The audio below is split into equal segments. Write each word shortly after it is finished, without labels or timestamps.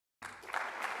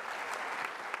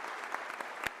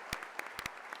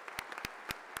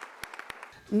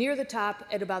Near the top,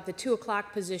 at about the 2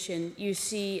 o'clock position, you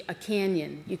see a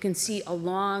canyon. You can see a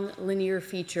long linear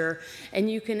feature,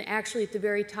 and you can actually at the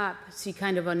very top see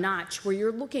kind of a notch where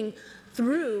you're looking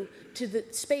through to the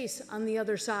space on the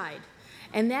other side.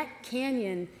 And that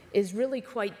canyon is really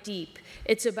quite deep.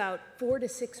 It's about 4 to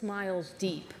 6 miles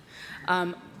deep.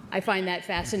 I find that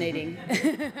fascinating.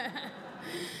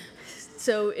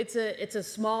 So it's a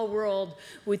small world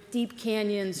with deep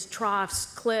canyons, troughs,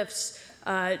 cliffs.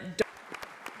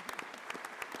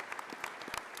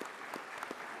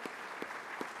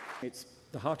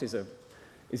 The heart is a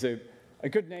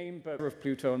good name, but of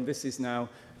Pluto, and this is now,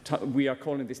 we are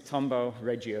calling this Tombaugh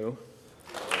Regio.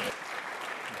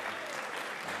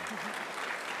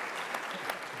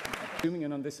 Zooming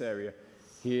in on this area,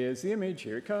 here's the image,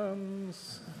 here it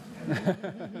comes.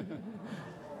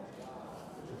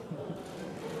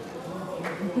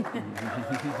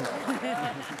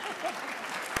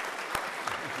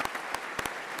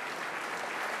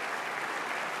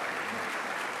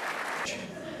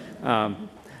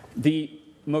 The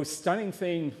most stunning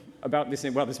thing about this,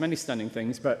 well, there's many stunning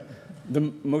things, but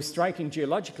the most striking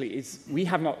geologically is we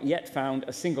have not yet found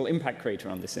a single impact crater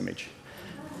on this image.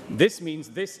 This means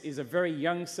this is a very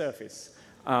young surface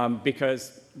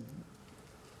because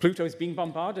Pluto is being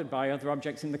bombarded by other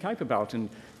objects in the Kuiper Belt, and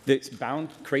it's bound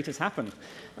craters happen.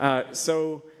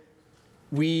 So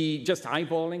we just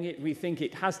eyeballing it, we think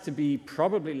it has to be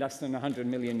probably less than 100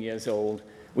 million years old,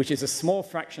 which is a small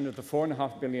fraction of the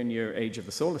 4.5 billion year age of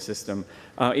the solar system.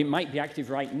 It might be active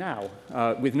right now.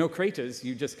 With no craters,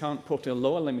 you just can't put a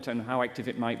lower limit on how active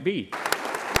it might be.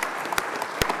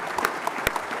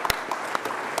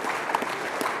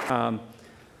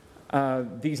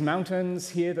 These mountains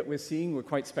here that we're seeing were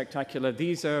quite spectacular.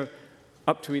 These are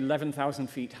up to 11,000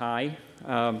 feet high.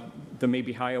 There may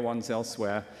be higher ones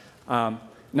elsewhere.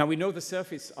 Now, we know the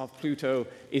surface of Pluto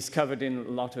is covered in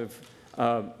a lot of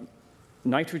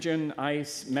nitrogen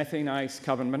ice, methane ice,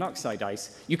 carbon monoxide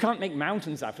ice. You can't make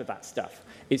mountains out of that stuff.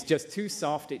 It's just too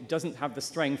soft. It doesn't have the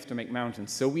strength to make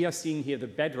mountains. So we are seeing here the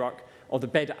bedrock, or the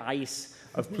bed ice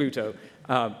of Pluto.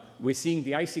 We're seeing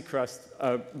the icy crust.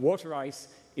 Water ice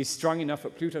is strong enough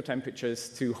at Pluto temperatures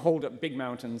to hold up big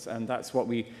mountains, and that's what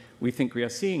we think we are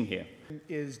seeing here.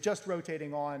 Is just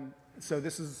rotating on, so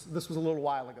this was a little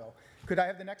while ago. Could I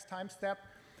have the next time step?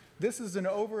 This is an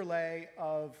overlay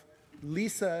of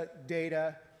LISA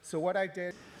data. So what I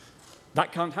did...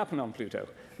 That can't happen on Pluto.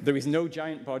 There is no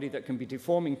giant body that can be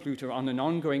deforming Pluto on an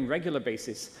ongoing, regular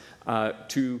basis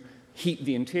to heat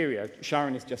the interior.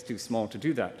 Charon is just too small to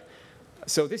do that.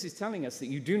 So this is telling us that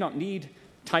you do not need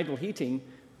tidal heating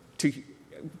to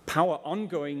power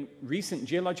ongoing recent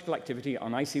geological activity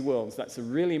on icy worlds. That's a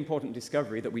really important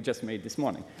discovery that we just made this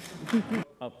morning.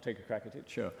 I'll take a crack at it,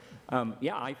 sure.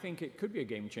 Yeah, I think it could be a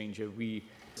game changer.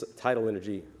 Tidal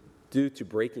energy, due to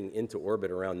breaking into orbit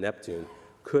around Neptune,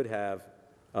 could have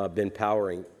been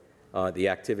powering the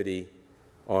activity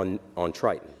on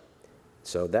Triton.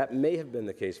 So that may have been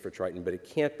the case for Triton, but it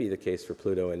can't be the case for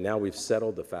Pluto, and now we've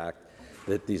settled the fact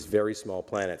that these very small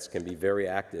planets can be very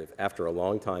active after a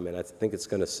long time, and I think it's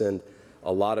going to send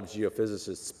a lot of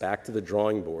geophysicists back to the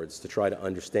drawing boards to try to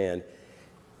understand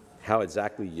how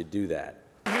exactly you do that.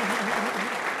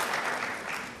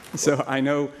 So I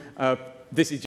know this is